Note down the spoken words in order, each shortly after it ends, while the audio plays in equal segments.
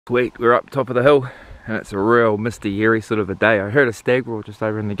Sweet, we're up top of the hill and it's a real misty, airy sort of a day. I heard a stag roar just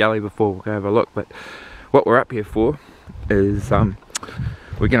over in the gully before. We'll go have a look, but what we're up here for is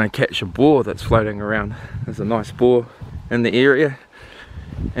we're going to catch a boar that's floating around. There's a nice boar in the area,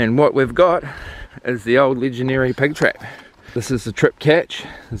 and what we've got is the old legendary pig trap. This is the trip catch.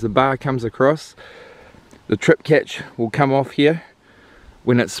 As the bar comes across, the trip catch will come off here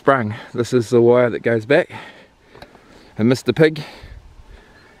when it's sprung. This is the wire that goes back, and Mr. Pig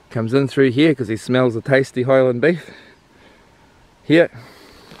comes in through here because he smells the tasty Highland beef here,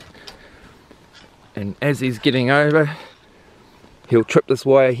 and as he's getting over he'll trip this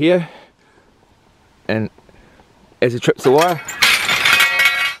wire here, and as he trips the wire,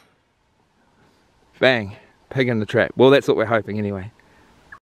 bang, pig in the trap. Well, that's what we're hoping anyway.